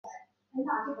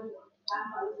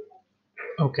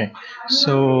Okay,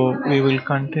 so we will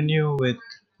continue with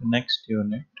the next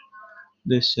unit.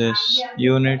 This is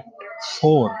unit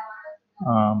 4.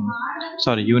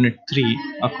 Sorry, unit 3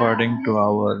 according to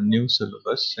our new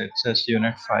syllabus. It says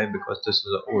unit 5 because this is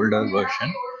an older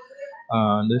version.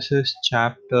 This is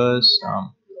chapters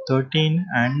 13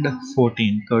 and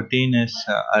 14. 13 is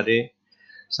array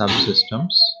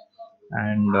subsystems,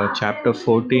 and chapter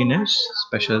 14 is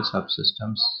special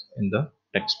subsystems in the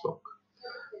textbook.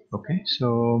 Okay,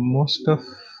 so most of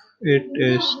it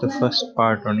is the first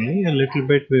part only. A little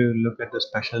bit we will look at the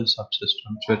special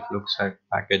subsystems, which looks at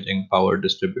packaging, power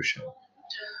distribution,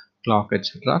 clock,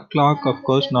 etc. Clock, of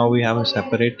course, now we have a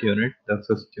separate unit. The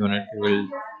fifth unit we will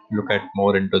look at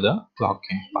more into the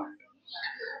clocking part.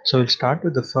 So we'll start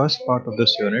with the first part of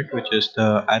this unit, which is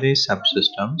the array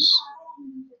subsystems.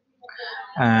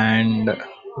 And a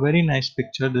very nice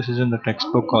picture, this is in the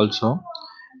textbook also,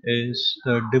 is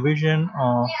the division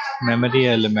of memory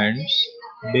elements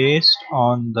based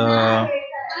on the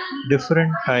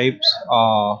different types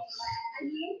of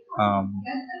um,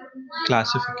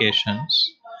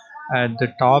 classifications. At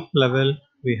the top level,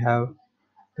 we have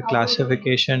the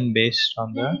classification based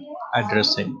on the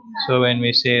addressing. So when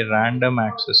we say random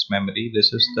access memory,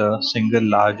 this is the single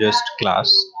largest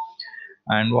class.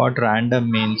 And what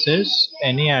random means is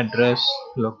any address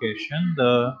location,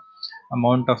 the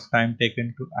amount of time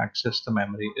taken to access the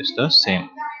memory is the same.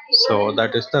 So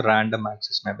that is the random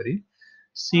access memory.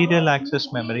 Serial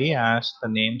access memory, as the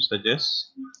name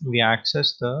suggests, we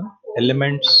access the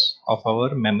elements of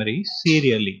our memory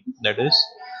serially, that is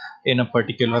in a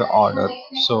particular order.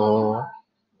 So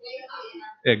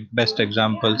best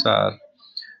examples are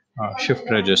shift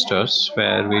registers,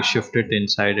 where we shift it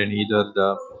inside and either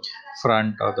the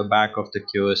front or the back of the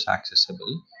queue is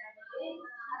accessible.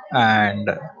 And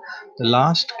the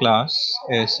last class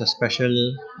is a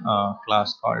special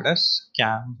class called as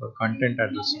CAM, or content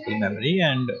addressable memory,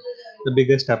 and the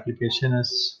biggest application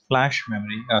is flash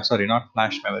memory, sorry, not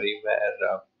flash memory,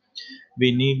 where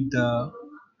we need the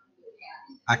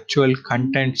actual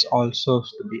contents also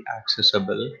to be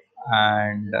accessible.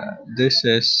 And this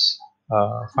is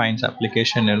finds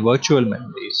application in virtual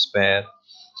memories, where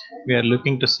we are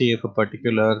looking to see if a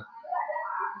particular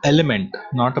element,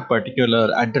 not a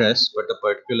particular address, but a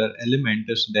particular element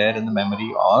is there in the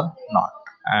memory or not.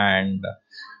 And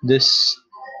this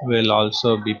will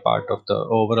also be part of the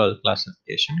overall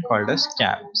classification called as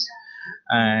CAMS.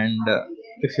 And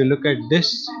if you look at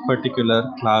this particular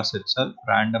class itself,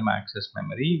 random access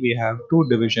memory, we have two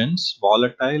divisions,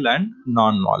 volatile and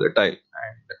non-volatile.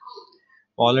 And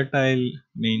volatile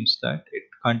means that it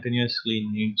continuously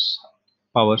needs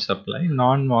power supply.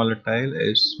 Non-volatile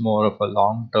is more of a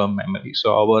long-term memory.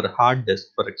 So our hard disk,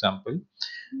 for example,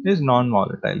 is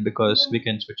non-volatile because we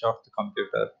can switch off the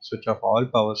computer, switch off all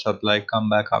power supply, come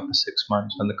back after 6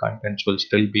 months, and the contents will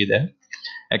still be there.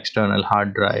 External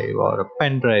hard drive or a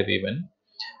pen drive even.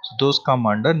 So those come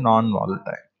under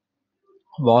non-volatile.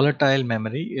 Volatile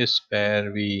memory is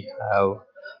where we have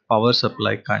power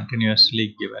supply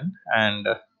continuously given, and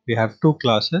we have two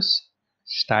classes: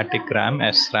 static RAM,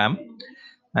 SRAM,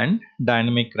 and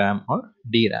dynamic RAM or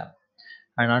DRAM.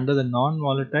 And under the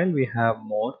non-volatile, we have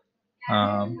more.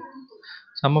 Um,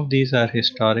 some of these are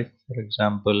historic. For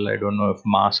example, I don't know if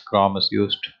mass ROM is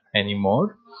used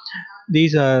anymore.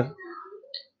 These are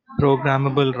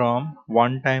programmable ROM,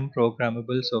 one-time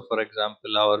programmable. So, for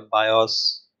example, our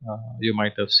BIOS, you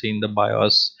might have seen the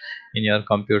BIOS in your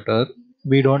computer.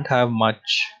 We don't have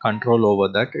much control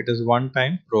over that. It is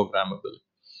one-time programmable,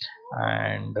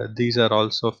 and these are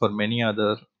also for many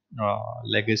other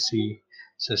legacy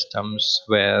systems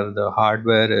where the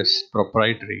hardware is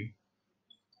proprietary.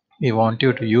 We want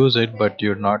you to use it, but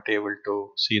you're not able to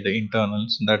see the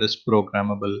internals. That is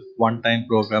programmable, one-time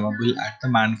programmable at the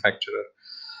manufacturer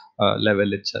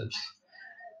level itself.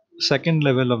 Second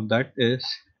level of that is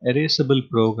erasable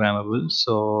programmable.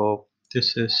 So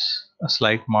this is a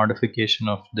slight modification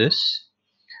of this,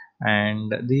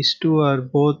 and these two are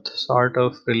both sort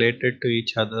of related to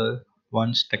each other.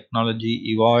 Once technology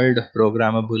evolved,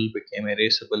 programmable became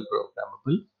erasable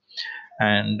programmable,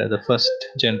 and the first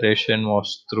generation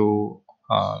was through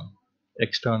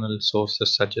external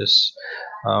sources such as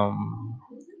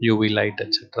UV light,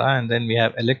 etc. And then we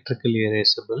have electrically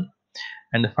erasable,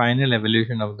 and the final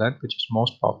evolution of that, which is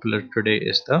most popular today,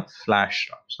 is the flash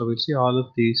ROM. So we'll see all of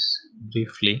these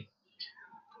briefly.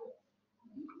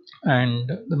 And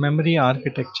the memory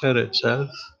architecture itself,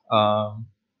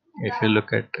 if you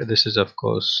look at, this is of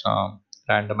course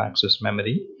random access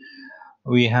memory.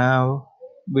 We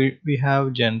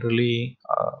have generally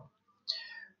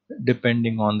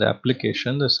Depending on the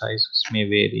application, the sizes may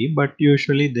vary, but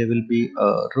usually there will be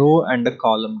a row and a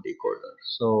column decoder.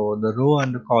 So the row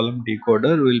and the column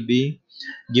decoder will be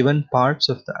given parts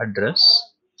of the address,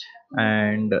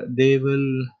 and they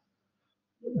will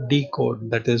decode.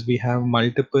 That is, we have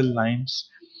multiple lines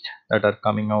that are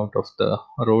coming out of the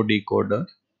row decoder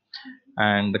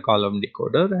and the column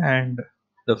decoder, and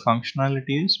the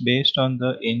functionality is based on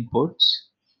the inputs.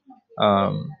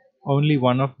 Only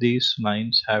one of these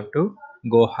lines have to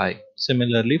go high.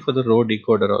 Similarly for the row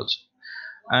decoder also,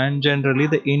 and generally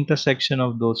the intersection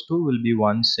of those two will be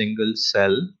one single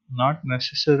cell, not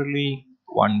necessarily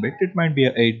one bit. It might be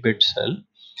a 8-bit cell,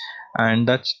 and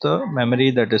that's the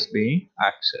memory that is being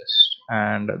accessed,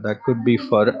 and that could be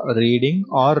for reading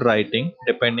or writing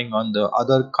depending on the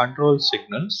other control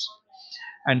signals.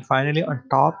 And finally on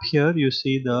top here you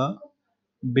see the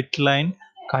bitline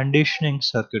conditioning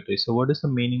circuitry. So what is the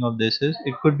meaning of this is,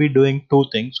 it could be doing two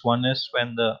things. One is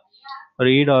when the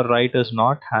read or write is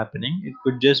not happening, it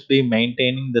could just be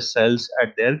maintaining the cells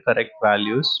at their correct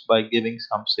values by giving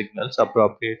some signals,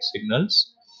 appropriate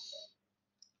signals.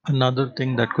 Another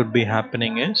thing that could be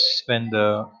happening is when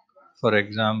the, for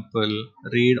example,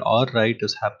 read or write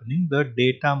is happening, the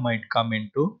data might come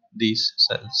into these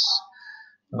cells.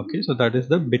 Okay, so that is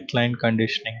the bitline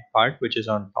conditioning part which is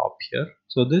on top here.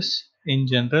 So this in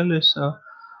general is a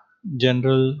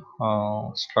general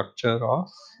structure of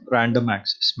random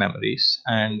access memories,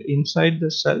 and inside the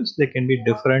cells there can be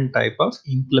different type of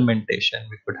implementation.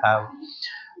 We could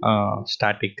have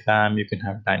static RAM, you can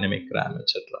have dynamic RAM,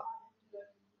 etc.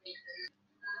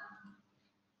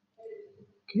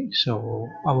 Okay, so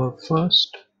our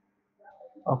first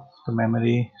of the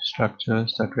memory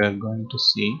structures that we are going to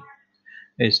see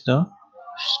is the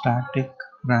static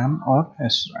RAM or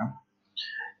SRAM.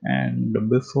 And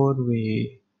before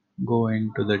we go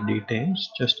into the details,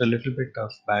 just a little bit of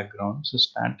background. So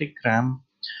static RAM,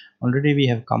 already we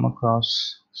have come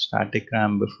across static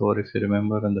RAM before, if you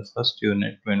remember in the first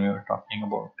unit when we were talking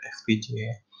about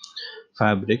FPGA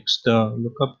fabrics, the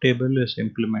lookup table is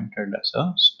implemented as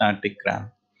a static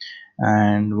RAM.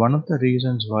 And one of the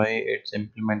reasons why it's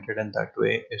implemented in that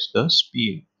way is the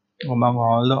speed. Among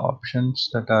all the options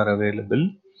that are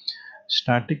available,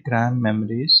 static RAM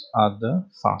memories are the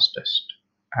fastest.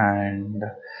 And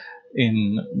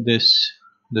in this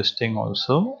thing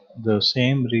also, the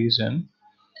same reason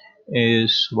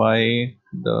is why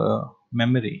the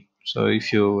memory. So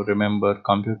if you remember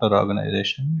computer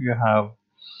organization, you have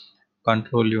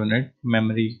control unit,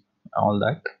 memory, all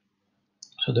that.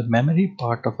 So the memory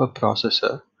part of a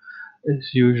processor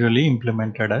is usually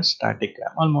implemented as static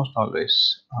RAM, almost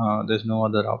always. There's no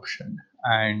other option.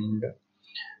 And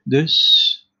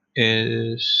this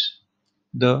is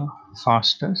the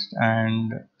fastest.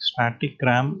 And static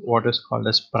RAM, what is called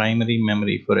as primary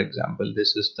memory, for example,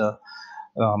 this is the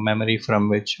memory from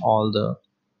which all the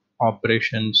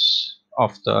operations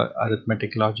of the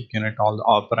arithmetic logic unit, all the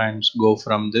operands go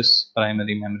from this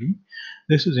primary memory.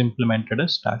 This is implemented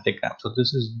as static RAM. So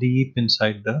this is deep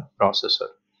inside the processor,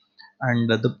 and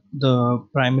the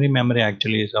primary memory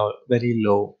actually is all very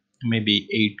low, maybe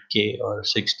 8K or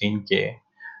 16K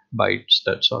bytes.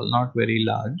 That's all, not very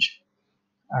large.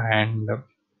 And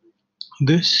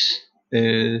this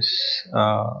is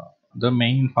the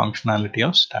main functionality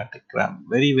of static RAM.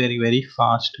 Very, very, very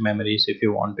fast memories if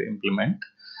you want to implement.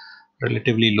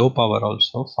 Relatively low power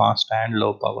also, fast and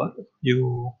low power.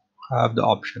 You have the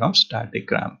option of static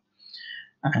RAM.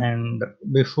 And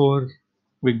before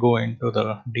we go into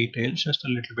the details, just a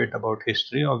little bit about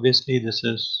history. Obviously, this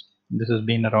has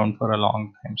been around for a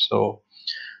long time, so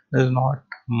there's not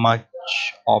much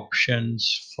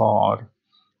options for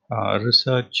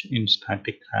research in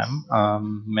static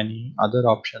RAM. Many other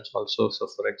options also. So,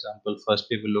 for example, first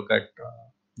we will look at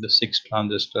the 6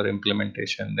 transistor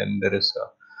implementation. Then there is a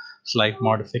slight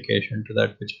modification to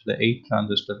that, which is the 8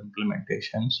 transistor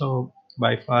implementation. So,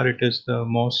 by far, it is the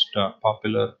most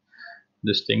popular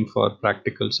this thing for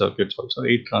practical circuits, also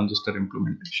 8 transistor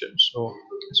implementation. So,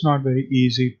 it's not very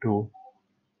easy to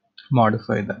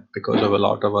modify that because of a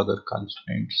lot of other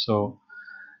constraints. So,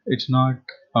 it's not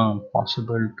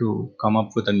possible to come up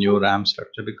with a new RAM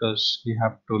structure because we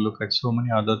have to look at so many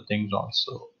other things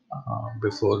also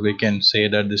before we can say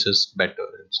that this is better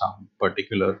in some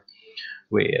particular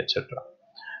way, etc.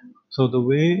 So the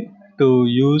way to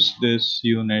use this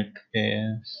unit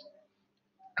is,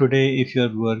 today if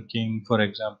you're working, for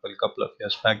example, a couple of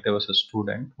years back there was a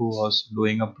student who was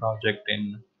doing a project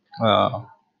in uh,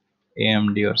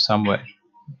 AMD or somewhere,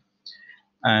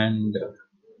 and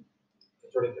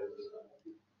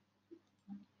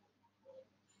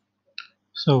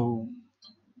so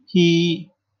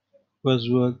he was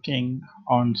working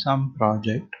on some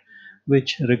project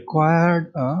which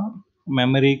required a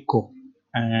memory core,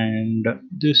 and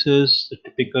this is the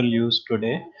typical use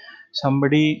today.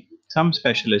 Some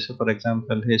specialist, so for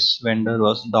example, his vendor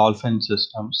was Dolphin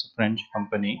Systems, a French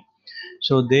company.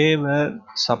 So they were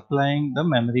supplying the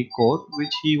memory core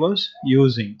which he was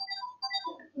using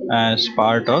as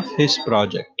part of his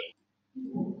project,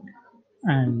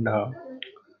 and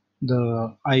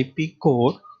the IP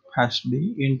core has to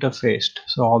be interfaced.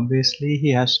 So obviously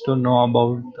he has to know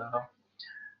about the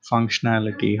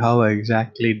functionality, how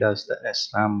exactly does the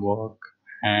SRAM work,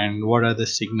 and what are the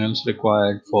signals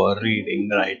required for reading,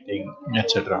 writing,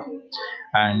 etc.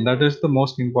 And that is the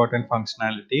most important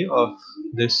functionality of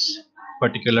this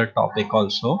particular topic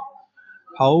also.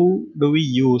 How do we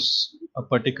use a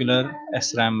particular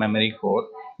SRAM memory core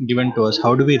given to us?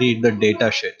 How do we read the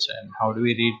data sheets, and how do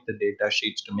we read the data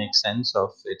sheets to make sense of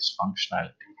its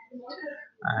functionality?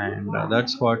 And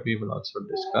that's what we will also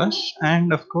discuss.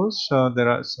 And of course, there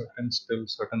are certain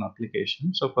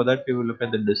applications. So for that, we will look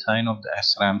at the design of the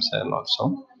SRAM cell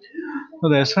also. So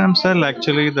the SRAM cell,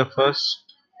 actually, the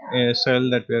first cell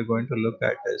that we are going to look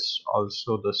at is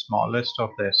also the smallest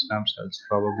of the SRAM cells,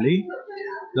 probably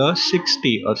the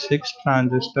 60 or 6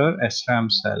 transistor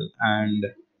SRAM cell, and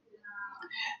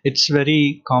it's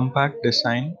very compact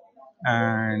design,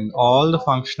 and all the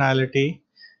functionality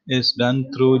is done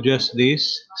through just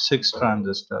these 6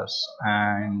 transistors,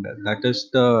 and that is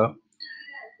the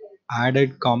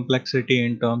added complexity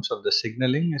in terms of the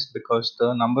signaling is because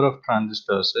the number of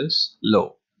transistors is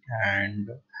low, and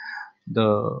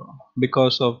the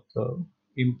because of the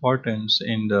importance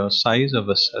in the size of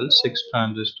a cell, 6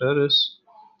 transistor is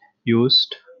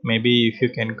used. Maybe if you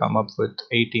can come up with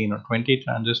 18 or 20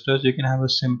 transistors, you can have a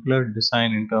simpler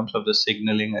design in terms of the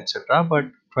signaling, etc. But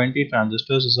 20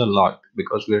 transistors is a lot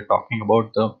because we are talking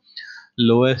about the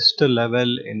lowest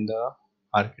level in the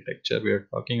architecture. We are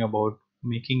talking about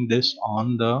making this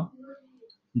on the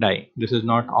die. This is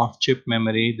not off chip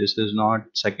memory, this is not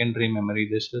secondary memory,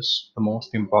 this is the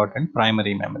most important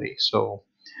primary memory. So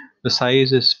the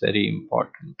size is very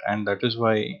important, and that is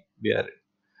why we are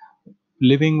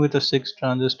living with a 6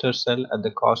 transistor cell at the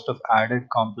cost of added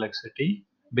complexity,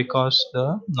 because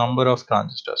the number of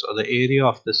transistors or the area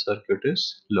of the circuit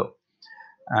is low.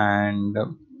 And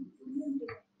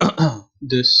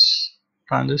this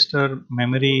transistor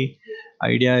memory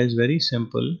idea is very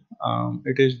simple.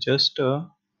 It is just a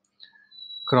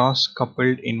cross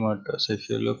coupled inverter. So if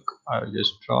you look, I'll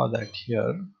just draw that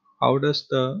here. How does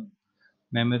the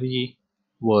memory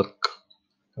work?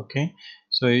 Okay,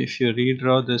 so if you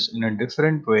redraw this in a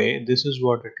different way, this is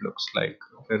what it looks like.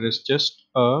 There is just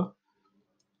a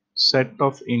set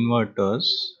of inverters,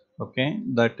 okay,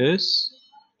 that is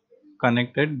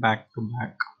connected back to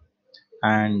back,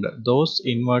 and those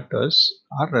inverters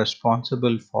are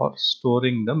responsible for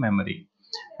storing the memory.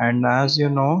 And as you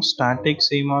know, static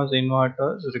CMOS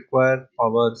inverters require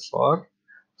power for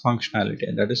functionality,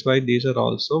 and that is why these are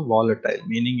also volatile,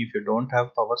 meaning if you don't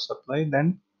have power supply,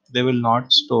 then they will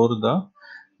not store the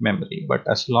memory. But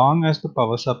as long as the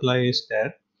power supply is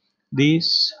there,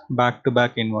 these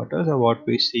back-to-back inverters are what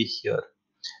we see here.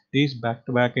 These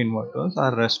back-to-back inverters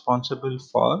are responsible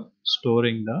for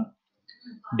storing the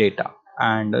data,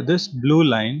 and this blue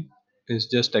line is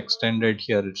just extended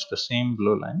here. It's the same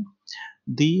blue line.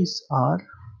 These are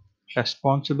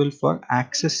responsible for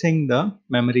accessing the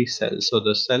memory cell. So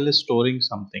the cell is storing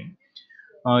something.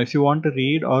 If you want to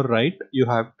read or write, you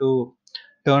have to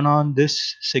turn on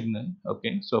this signal.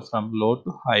 Okay, so from low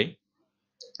to high,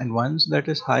 and once that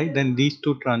is high, then these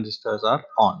two transistors are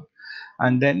on,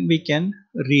 and then we can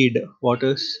read what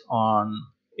is on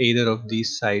either of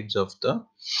these sides of the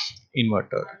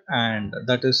inverter, and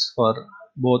that is for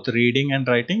both reading and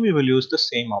writing we will use the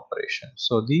same operation.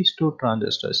 So these two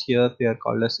transistors here, they are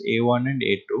called as A1 and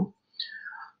A2.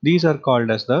 These are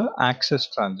called as the access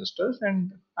transistors,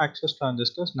 and access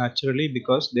transistors naturally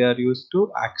because they are used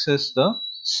to access the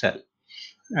cell.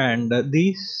 And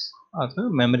these are the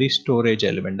memory storage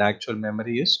element. The actual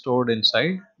memory is stored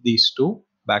inside these two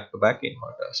back-to-back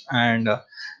inverters. And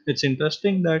it's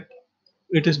interesting that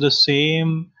it is the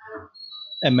same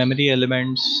memory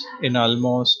elements in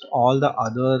almost all the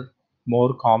other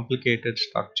more complicated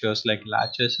structures like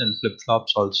latches and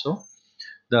flip-flops also.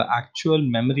 The actual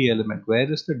memory element,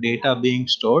 where is the data being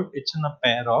stored, it's in a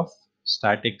pair of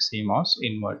static CMOS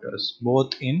inverters,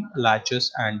 both in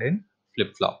latches and in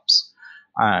flip-flops.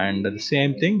 And the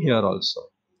same thing here also.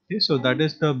 Okay, so that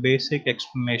is the basic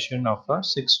explanation of a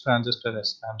 6 transistor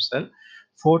SRAM cell.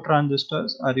 4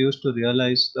 transistors are used to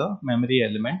realize the memory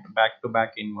element back to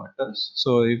back inverters.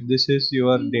 So if this is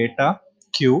your data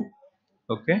Q,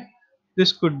 okay,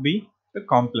 This could be the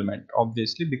complement,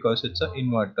 obviously, because it's an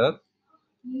inverter,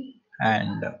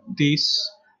 and these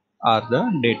are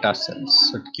the data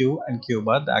cells. So Q and Q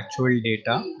bar, the actual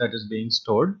data that is being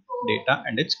stored, data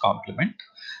and its complement,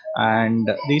 and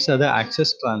these are the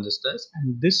access transistors,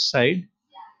 and this side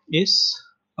is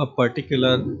a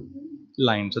particular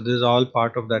line. So this is all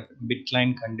part of that bit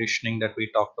line conditioning that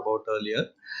we talked about earlier.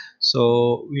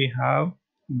 So we have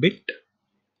bit,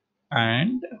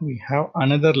 and we have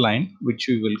another line which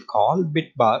we will call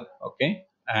bit bar. Okay,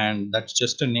 and that's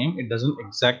just a name. It doesn't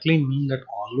exactly mean that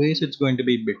always it's going to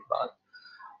be bit bar.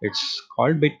 It's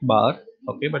called bit bar.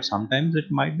 Okay, but sometimes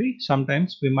it might be,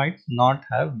 sometimes we might not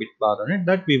have bit bar on it.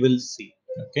 That we will see.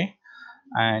 Okay,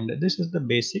 and this is the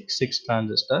basic 6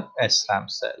 transistor SRAM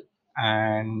cell.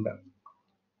 And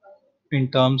in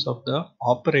terms of the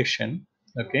operation,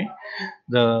 okay,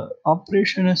 the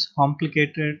operation is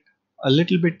complicated, a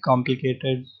little bit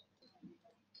complicated.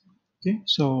 Okay,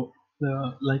 so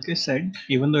like I said,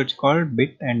 even though it's called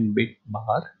bit and bit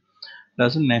bar,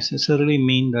 doesn't necessarily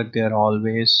mean that they are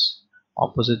always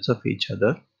opposites of each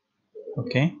other.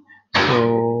 Okay,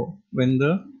 so when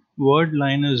the word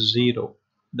line is 0,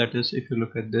 that is, if you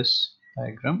look at this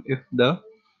diagram, if the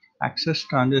access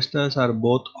transistors are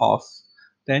both off,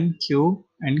 then Q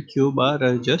and Q bar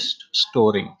are just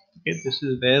storing. Okay, this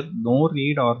is where no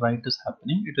read or write is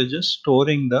happening. It is just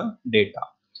storing the data,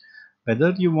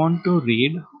 whether you want to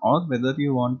read or whether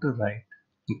you want to write.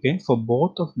 Okay, for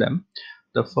both of them,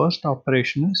 the first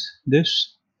operation is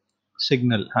this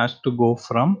signal has to go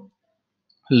from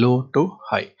low to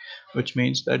high, which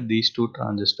means that these two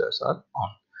transistors are on.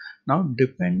 Now,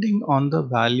 depending on the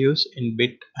values in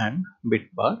bit and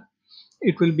bit bar,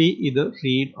 it will be either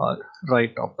read or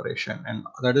write operation, and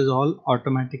that is all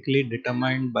automatically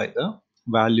determined by the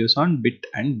values on bit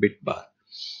and bit bar.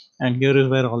 And here is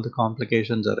where all the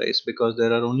complications arise, because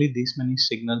there are only these many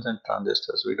signals and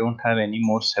transistors. We don't have any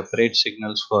more separate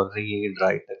signals for read,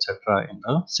 write, etc. in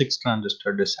the 6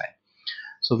 transistor design.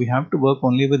 So we have to work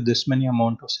only with this many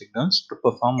amount of signals to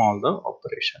perform all the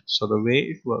operations. So the way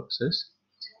it works is,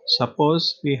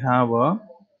 suppose we have a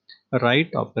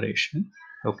write operation.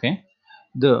 Okay,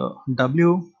 the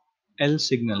WL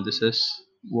signal, this is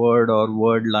word or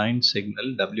word line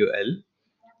signal, WL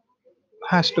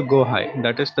has to go high.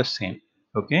 That is the same.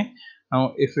 Okay,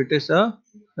 now if it is a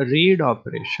read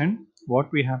operation,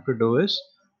 what we have to do is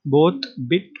both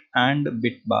bit and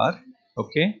bit bar,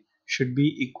 okay, should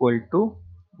be equal to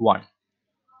 1,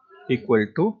 equal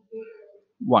to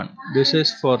 1. This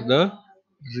is for the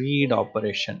read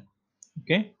operation.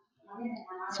 Okay,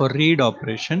 for read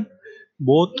operation,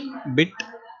 both bit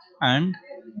and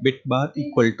bit bar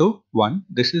equal to 1.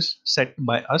 This is set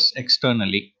by us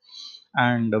externally,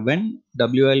 and when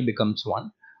WL becomes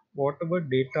 1, whatever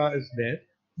data is there,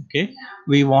 okay,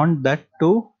 we want that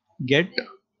to get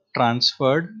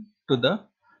transferred to the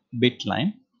bit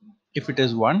line. If it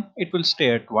is 1, it will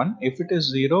stay at 1. If it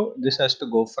is 0, this has to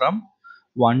go from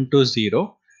 1 to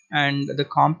 0, and the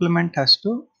complement has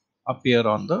to appear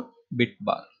on the bit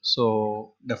bar.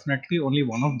 So definitely only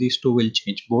one of these two will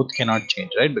change. Both cannot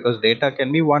change, right? Because data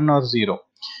can be 1 or 0.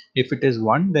 If it is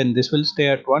 1, then this will stay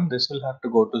at 1, this will have to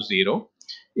go to 0.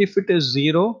 If it is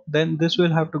 0, then this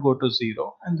will have to go to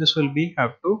 0, and this will be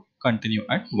have to continue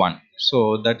at 1.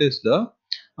 So that is the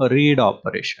read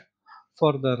operation.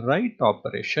 For the write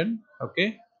operation,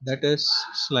 okay, that is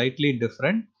slightly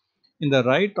different. In the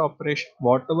write operation,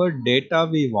 whatever data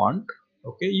we want,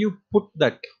 okay, you put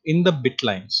that in the bit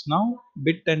lines. Now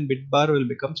bit and bit bar will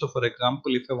become, so for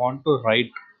example, if I want to write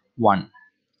 1,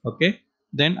 okay,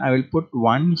 then I will put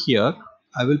 1 here,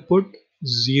 I will put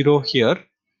 0 here.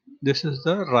 This is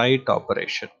the write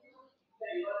operation.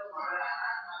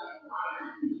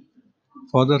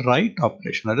 For the write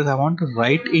operation, that is, I want to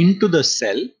write into the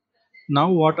cell. Now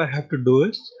what I have to do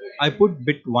is, I put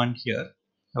bit 1 here,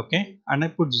 okay, and I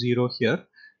put 0 here,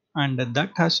 and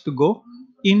that has to go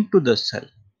into the cell,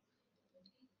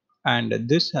 and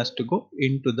this has to go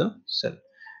into the cell.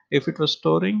 If it was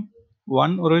storing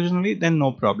 1 originally, then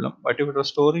no problem, but if it was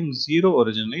storing 0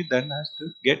 originally, then it has to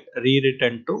get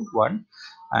rewritten to 1,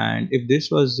 and if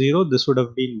this was 0, this would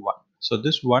have been 1. So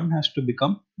this 1 has to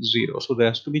become 0. So there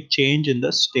has to be change in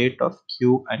the state of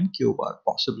Q and Q bar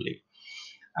possibly,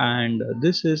 and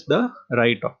this is the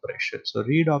write operation. So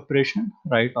read operation,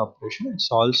 write operation, it's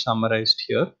all summarized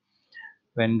here.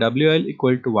 When WL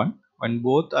equal to 1, when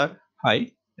both are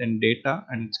high, then data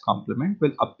and its complement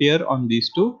will appear on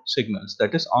these two signals.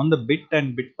 That is, on the bit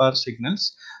and bit bar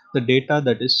signals, the data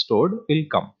that is stored will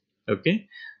come. Okay.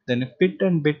 Then if bit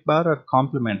and bit bar are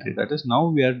complementary, that is, now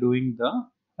we are doing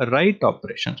the write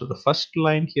operation. So the first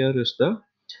line here is the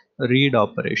read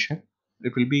operation.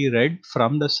 it will be read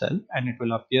from the cell and it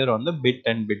will appear on the bit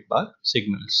and bit bar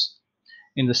signals.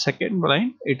 In the second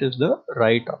line, it is the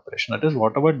write operation. That is,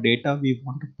 whatever data we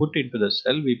want to put into the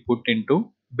cell, we put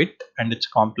into bit and its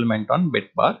complement on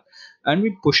bit bar, and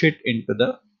we push it into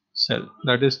the cell.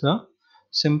 That is the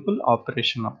simple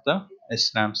operation of the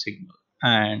SRAM signal.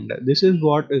 And this is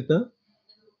what is the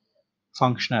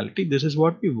functionality. This is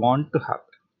what we want to happen.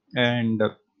 And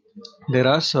there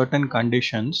are certain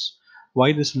conditions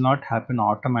why this will not happen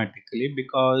automatically,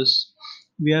 because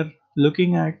we are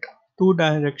looking at two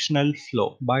directional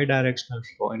flow, bidirectional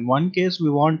flow. In one case we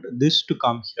want this to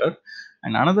come here,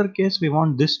 and another case we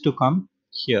want this to come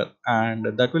here, and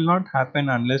that will not happen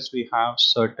unless we have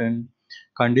certain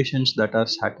conditions that are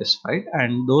satisfied,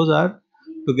 and those are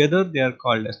together they are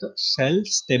called as the cell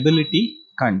stability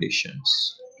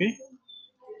conditions. Okay,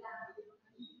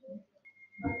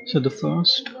 so the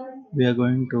first we are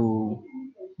going to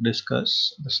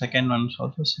discuss, the second one is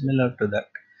also similar to that.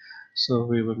 So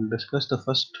we will discuss the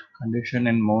first condition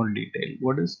in more detail.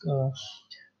 What is the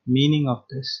meaning of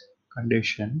this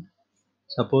condition?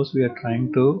 Suppose we are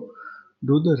trying to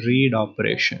do the read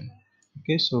operation.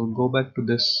 Okay, so go back to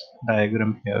this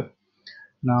diagram here.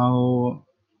 Now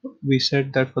we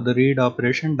said that for the read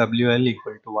operation WL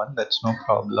equal to 1, that's no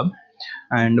problem,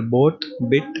 and both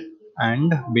bit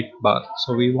and bit bar.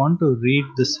 So we want to read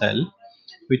the cell,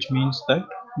 which means that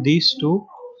these two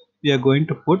we are going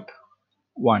to put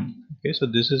 1. Okay, so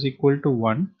this is equal to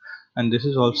 1 and this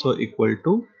is also equal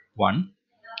to 1,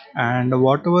 and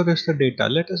whatever is the data,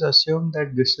 let us assume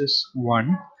that this is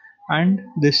 1 and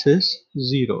this is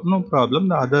 0. No problem,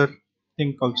 the other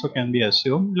thing also can be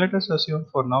assumed. Let us assume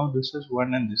for now this is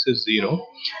 1 and this is 0.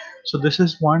 So this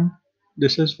is 1,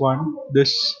 this is 1,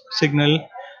 this signal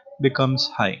becomes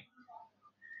high.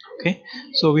 Okay,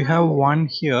 so we have 1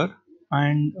 here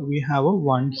and we have a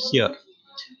 1 here.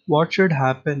 What should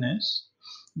happen is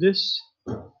this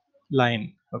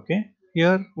line, okay,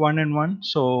 here 1 and 1,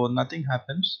 so nothing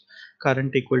happens,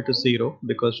 current equal to 0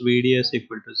 because VDS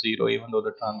equal to 0 even though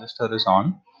the transistor is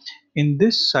on in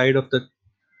this side of the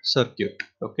circuit.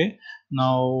 Okay,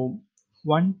 now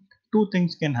two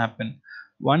things can happen.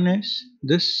 One is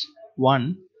this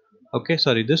one, okay,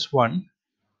 sorry, this one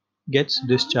gets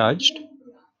discharged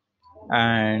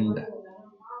and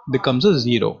becomes a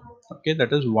 0. Okay,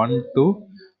 that is 1 to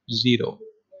 0,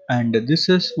 and this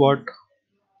is what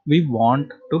we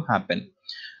want to happen.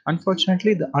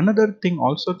 Unfortunately, the another thing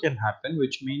also can happen,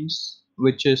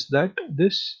 which is that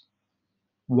this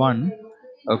 1,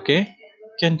 okay,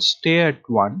 can stay at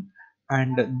 1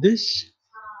 and this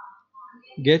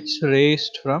gets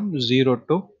raised from 0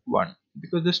 to 1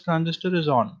 because this transistor is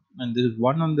on and this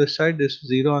 1 on this side, this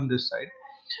 0 on this side.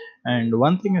 And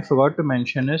one thing I forgot to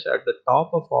mention is at the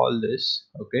top of all this,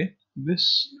 okay,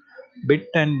 this bit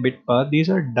and bit bar, these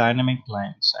are dynamic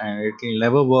lines and it will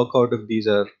never work out if these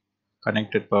are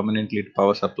connected permanently to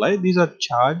power supply. These are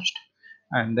charged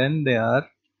and then they are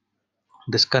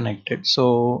disconnected.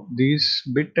 So these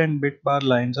bit and bit bar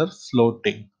lines are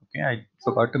floating. Okay, I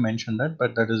forgot to mention that,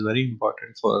 but that is very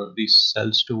important for these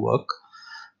cells to work.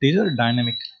 These are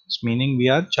dynamic lines, meaning we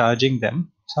are charging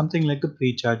them, something like the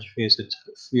pre-charge phase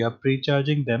itself. We are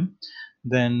pre-charging them.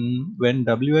 Then when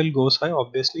WL goes high,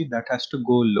 obviously that has to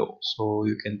go low. So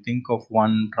you can think of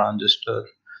one transistor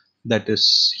that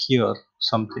is here,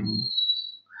 something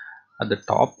at the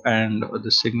top, and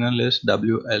the signal is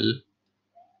WL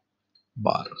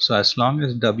bar. So as long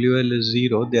as WL is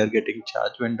 0, they are getting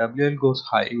charged. When WL goes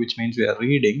high, which means we are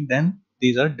reading, then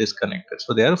these are disconnected.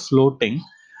 So they are floating,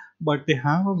 but they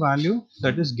have a value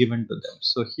that is given to them.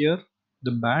 So here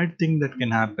the bad thing that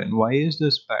can happen, why is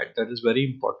this bad? That is very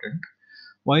important.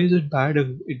 Why is it bad if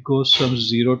it goes from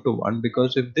 0 to 1?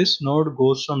 Because if this node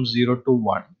goes from 0 to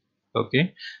 1,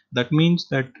 okay, that means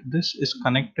that this is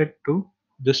connected to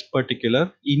this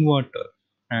particular inverter.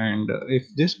 And if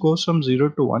this goes from 0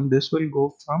 to 1, this will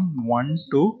go from 1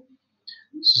 to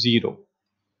 0,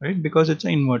 right? Because it's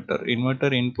an inverter.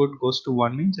 Inverter input goes to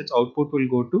 1 means its output will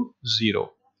go to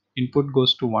 0. Input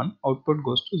goes to 1, output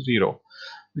goes to 0,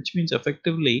 which means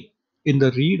effectively in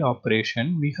the read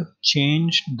operation we have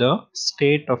changed the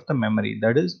state of the memory.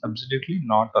 That is absolutely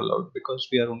not allowed because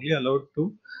we are only allowed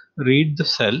to read the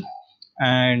cell,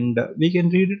 and we can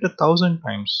read it 1,000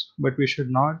 times, but we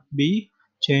should not be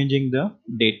changing the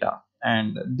data,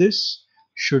 and this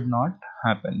should not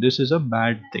happen. This is a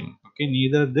bad thing. Okay,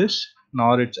 neither this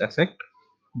nor its effect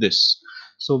this.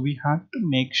 So we have to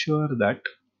make sure that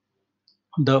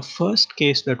the first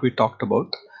case that we talked about,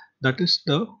 that is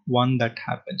the one that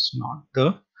happens, not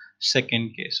the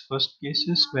second case. First case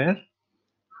is where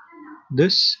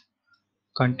this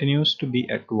continues to be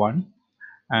at 1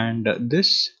 and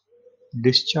this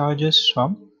discharges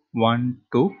from 1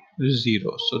 to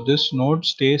 0. So this node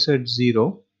stays at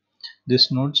 0,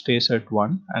 this node stays at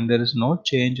 1, and there is no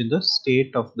change in the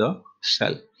state of the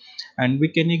cell. And we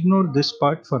can ignore this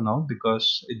part for now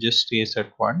because it just stays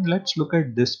at 1. Let's look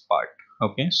at this part.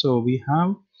 Okay, so we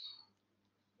have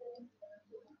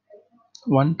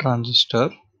one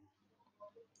transistor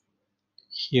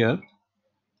here,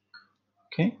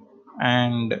 okay,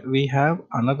 and we have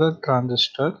another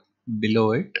transistor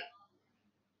below it,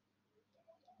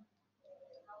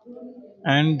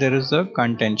 and there is a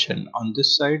contention. On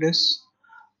this side is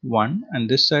 1 and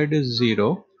this side is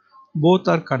 0. Both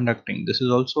are conducting. This is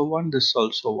also 1, this is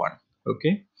also 1.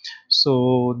 Okay,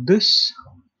 so this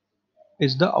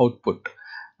is the output,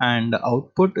 and the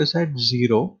output is at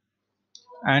 0,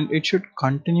 and it should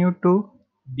continue to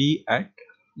be at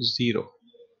 0.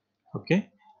 Okay,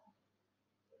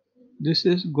 this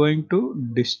is going to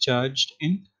discharge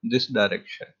in this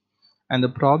direction, and the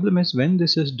problem is when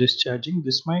this is discharging,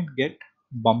 this might get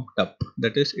bumped up.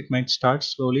 That is, it might start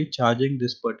slowly charging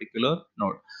this particular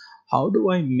node. How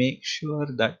do I make sure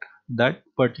that that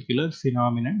particular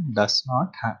phenomenon does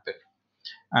not happen?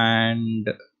 And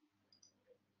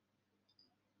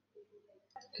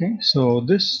okay, so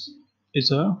this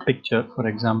is a picture, for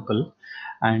example,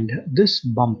 and this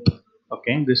bump,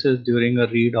 okay, this is during a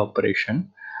read operation.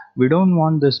 We don't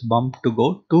want this bump to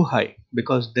go too high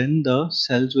because then the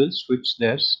cells will switch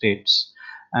their states.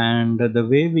 And the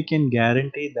way we can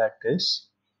guarantee that is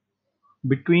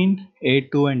between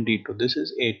A2 and D2. This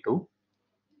is A2,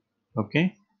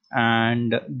 okay,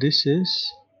 and this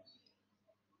is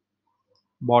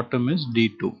bottom is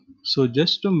D2. So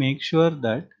just to make sure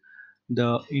that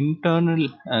the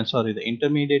the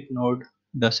intermediate node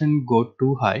doesn't go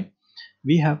too high,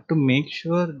 we have to make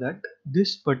sure that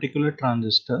this particular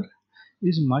transistor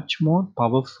is much more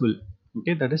powerful,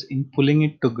 okay, that is in pulling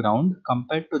it to ground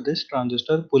compared to this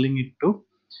transistor pulling it to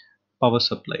power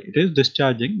supply. It is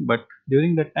discharging, but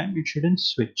during that time it shouldn't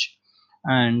switch,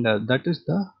 and that is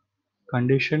the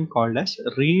condition called as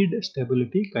read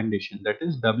stability condition, that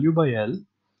is W by L,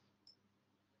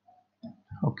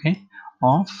 okay,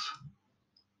 of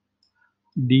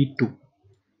D2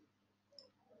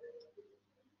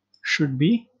 should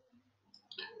be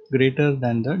greater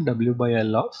than the W by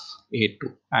L of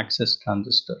A2 access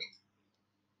transistor.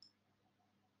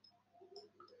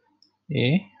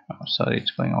 Sorry,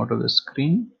 it's going out of the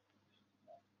screen.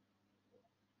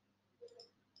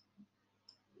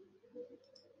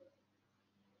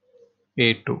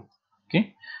 A2,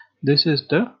 okay, this is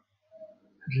the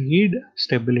read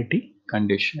stability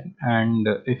condition. And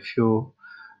if you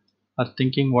are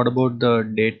thinking what about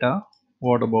the data,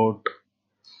 what about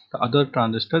the other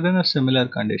transistor, then a similar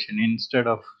condition. Instead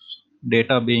of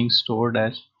data being stored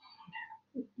as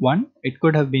 1, it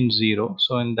could have been 0.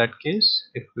 So in that case,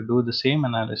 if we do the same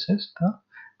analysis, the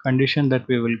condition that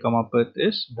we will come up with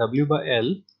is W by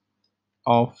L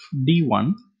of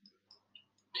D1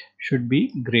 should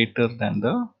be greater than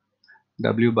the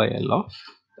W by L of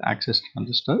the access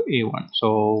transistor A1.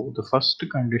 So the first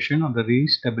condition or the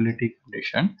read-stability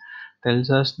condition tells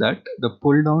us that the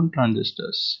pull-down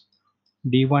transistors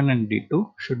D1 and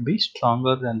D2 should be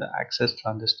stronger than the access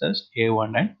transistors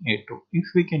A1 and A2. If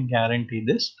we can guarantee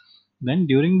this, then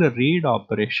during the read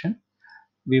operation,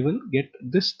 we will get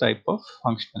this type of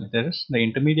functionality. That is, the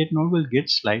intermediate node will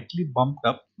get slightly bumped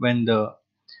up when the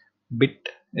bit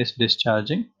is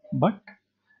discharging, but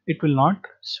it will not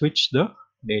switch the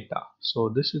data.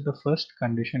 So this is the first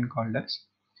condition called as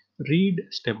read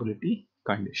stability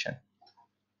condition.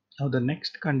 Now the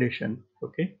next condition,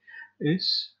 okay,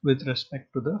 is with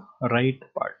respect to the write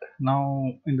part.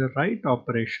 Now in the write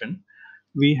operation,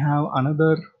 we have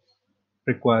another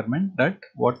requirement that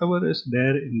whatever is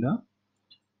there in the,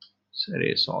 let's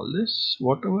erase all this,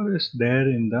 whatever is there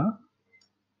in the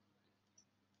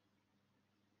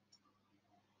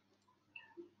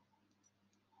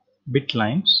bit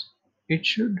lines, it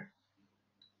should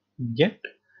get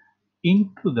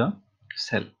into the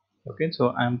cell. Okay, so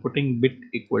I am putting bit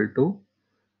equal to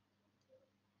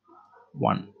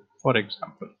 1, for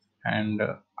example, and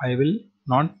I will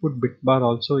not put bit bar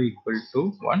also equal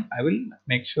to 1. I will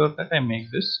make sure that I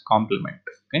make this complement.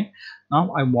 Okay,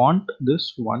 now I want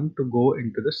this 1 to go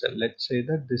into the cell. Let's say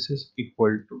that this is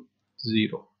equal to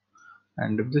 0,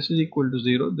 and if this is equal to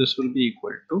 0, this will be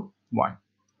equal to 1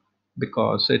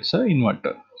 because it's an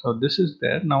inverter. So this is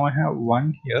there. Now I have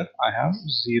 1 here, I have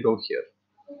 0 here.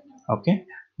 Okay,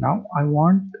 now I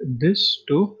want this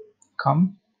to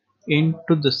come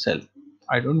into the cell.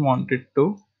 I don't want it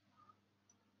to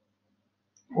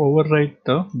overwrite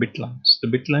the bit lines. The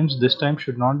bit lines this time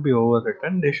should not be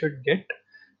overwritten, they should get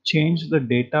change the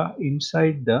data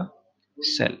inside the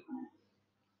cell.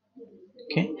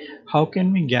 Okay, how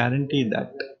can we guarantee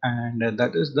that? And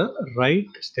that is the write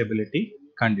stability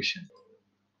condition.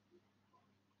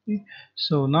 Okay.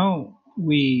 So now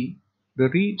the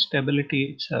read stability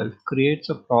itself creates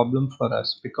a problem for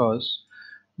us because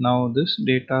now this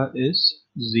data is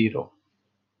 0.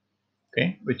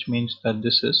 Okay, which means that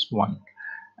this is 1,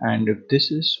 and if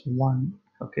this is 1,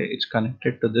 okay, it's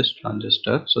connected to this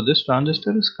transistor, so this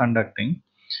transistor is conducting.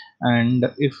 And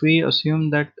if we assume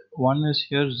that 1 is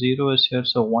here, 0 is here,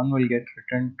 so 1 will get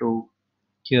written to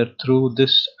here through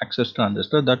this access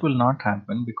transistor. That will not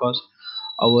happen because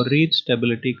our read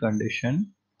stability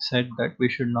condition said that we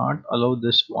should not allow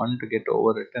this 1 to get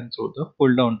overwritten through the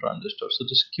pull down transistor. So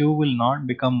this Q will not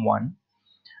become 1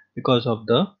 because of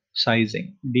the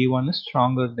sizing. D1 is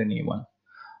stronger than E1.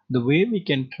 The way we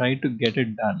can try to get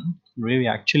it done, the way we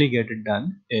actually get it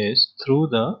done is through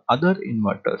the other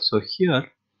inverter. So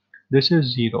here this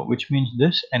is 0, which means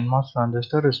this NMOS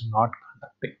transistor is not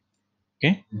conducting.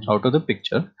 Okay, out of the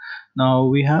picture. Now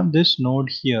we have this node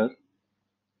here,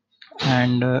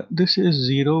 and this is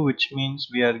 0, which means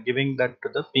we are giving that to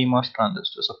the PMOS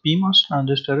transistor. So PMOS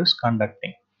transistor is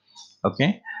conducting.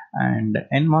 Okay, and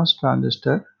NMOS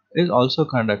transistor is also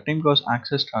conducting because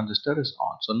access transistor is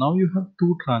on. So now you have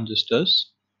two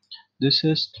transistors. This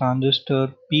is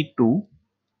transistor P2,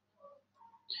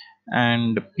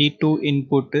 and P2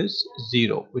 input is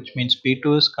 0, which means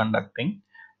P2 is conducting,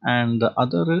 and the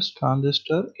other is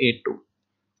transistor A2.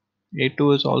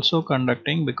 A2 is also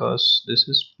conducting because this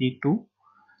is P2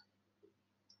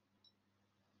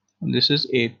 and this is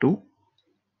A2.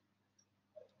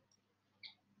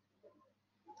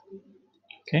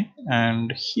 Okay,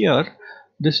 and here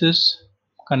this is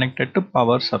connected to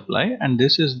power supply and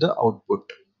this is the output.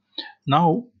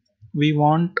 Now we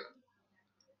want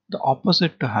the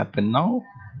opposite to happen. Now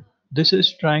this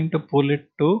is trying to pull it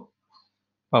to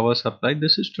power supply,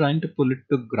 this is trying to pull it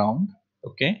to ground.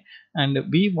 Okay, and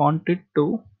we want it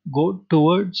to go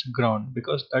towards ground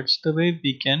because that's the way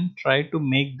we can try to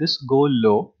make this go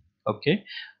low. Okay,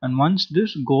 and once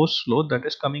this goes low, that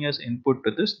is coming as input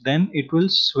to this, then it will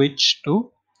switch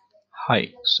to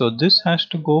high. So this has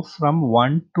to go from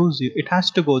 1 to 0, it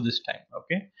has to go this time.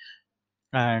 Okay,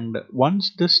 and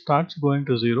once this starts going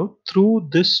to 0 through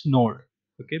this node,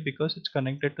 okay, because it's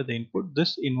connected to the input,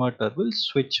 this inverter will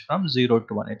switch from 0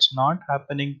 to 1. It's not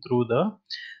happening through the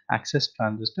access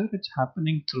transistor, it's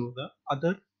happening through the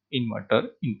other inverter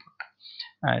input.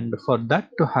 And for that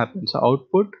to happen, so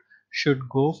output should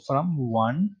go from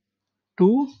 1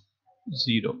 to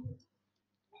 0.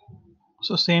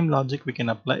 So same logic we can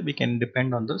apply, we can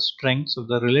depend on the strengths of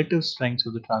the relative strengths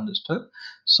of the transistor.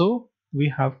 So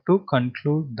we have to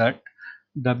conclude that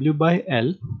W by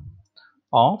L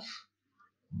of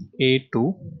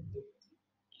A2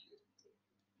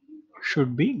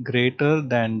 should be greater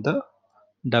than the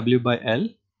W by L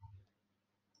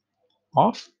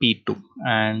of P2,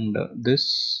 and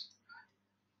this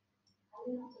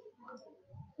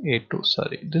A2,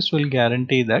 sorry, this will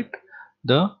guarantee that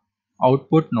the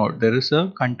output node, there is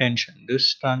a contention,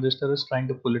 this transistor is trying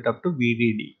to pull it up to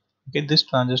VDD. Okay, this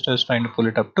transistor is trying to pull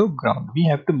it up to ground. We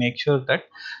have to make sure that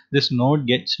this node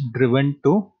gets driven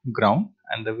to ground,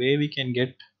 and the way we can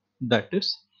get that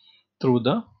is through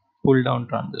the pull down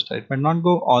transistor. It might not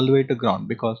go all the way to ground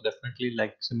because definitely,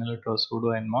 like similar to a pseudo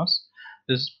NMOS,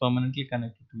 this is permanently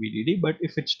connected to VDD, but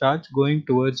if it starts going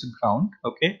towards ground,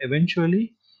 okay,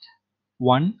 eventually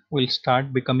 1 will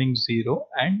start becoming 0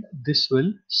 and this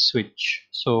will switch.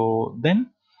 So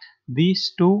then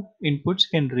these two inputs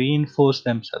can reinforce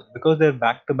themselves because they're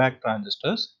back-to-back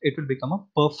transistors. It will become a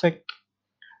perfect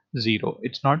 0.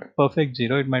 It's not a perfect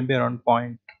 0, it might be around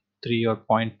 0.3 or zero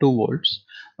point 0.2 volts,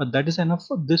 but that is enough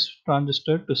for this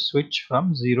transistor to switch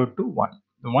from 0 to 1.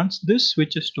 Once this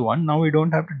switches to 1, now we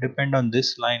don't have to depend on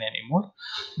this line anymore.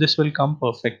 This will come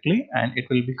perfectly and it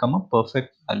will become a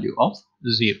perfect value of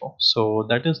 0. So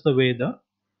that is the way the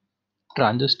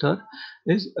transistor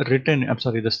is written, I'm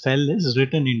sorry, the cell is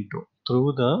written into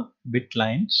through the bit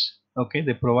lines. Okay,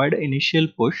 they provide an initial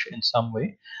push in some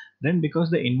way, then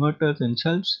because the inverters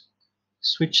themselves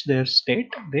switch their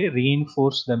state, they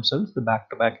reinforce themselves, the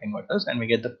back-to-back inverters, and we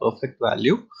get the perfect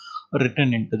value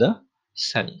written into the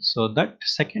cell. So that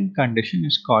second condition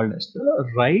is called as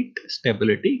the write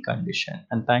stability condition,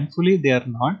 and thankfully they are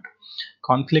not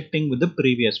conflicting with the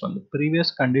previous one. The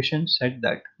previous condition said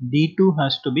that D2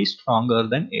 has to be stronger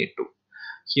than A2.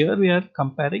 Here we are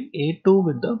comparing A2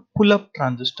 with the pull-up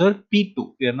transistor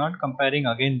P2. We are not comparing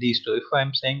again these two. If I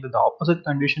am saying that the opposite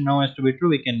condition now has to be true,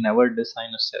 we can never design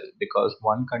a cell, because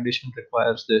one condition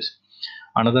requires this,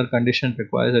 another condition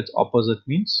requires its opposite,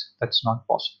 means that's not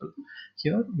possible.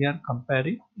 Here we are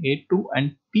comparing A2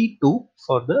 and P2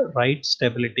 for the right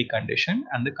stability condition,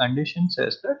 and the condition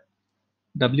says that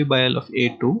W by L of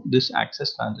A2, this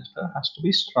access transistor, has to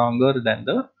be stronger than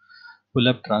the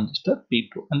pull-up transistor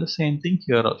P2, and the same thing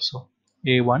here also.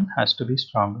 A1 has to be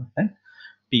stronger than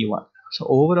P1. So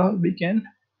overall we can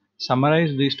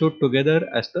summarize these two together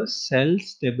as the cell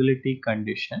stability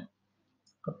condition.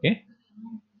 Okay,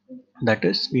 that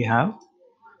is, we have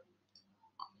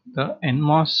the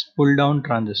NMOS pull down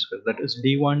transistor, that is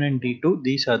D1 and D2,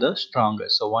 these are the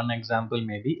strongest. So one example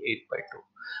may be 8 by 2.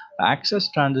 The access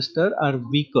transistor are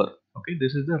weaker. Okay,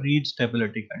 this is the read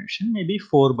stability condition, maybe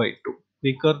 4 by 2,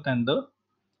 weaker than the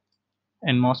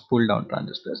NMOS pull down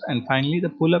transistors. And finally the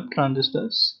pull up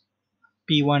transistors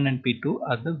P1 and P2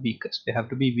 are the weakest. They have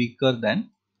to be weaker than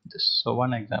this. So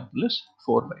one example is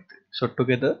 4 by 3. So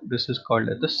together this is called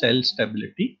as the cell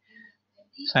stability.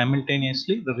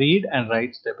 Simultaneously the read and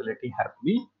write stability have to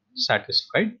be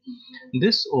satisfied.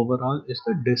 This overall is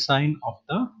the design of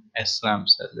the SRAM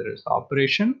cell. There is the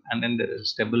operation, and then there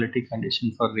is stability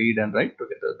condition for read and write,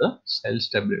 together the cell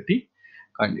stability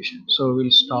condition. So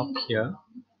we'll stop here.